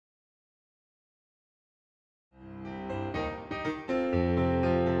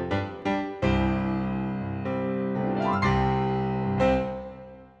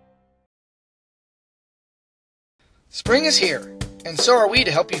Spring is here, and so are we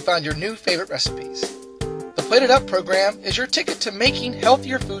to help you find your new favorite recipes. The Plated Up program is your ticket to making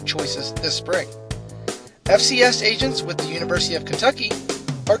healthier food choices this spring. FCS agents with the University of Kentucky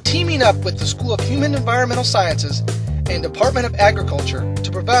are teaming up with the School of Human Environmental Sciences and Department of Agriculture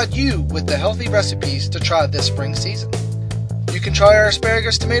to provide you with the healthy recipes to try this spring season. You can try our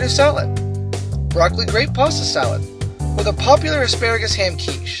asparagus tomato salad, broccoli grape pasta salad, or the popular asparagus ham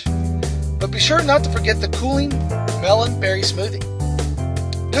quiche. But be sure not to forget the cooling melon berry smoothie.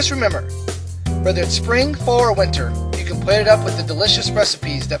 Just remember, whether it's spring, fall, or winter, you can plate it up with the delicious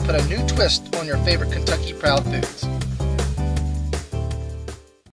recipes that put a new twist on your favorite Kentucky Proud Foods.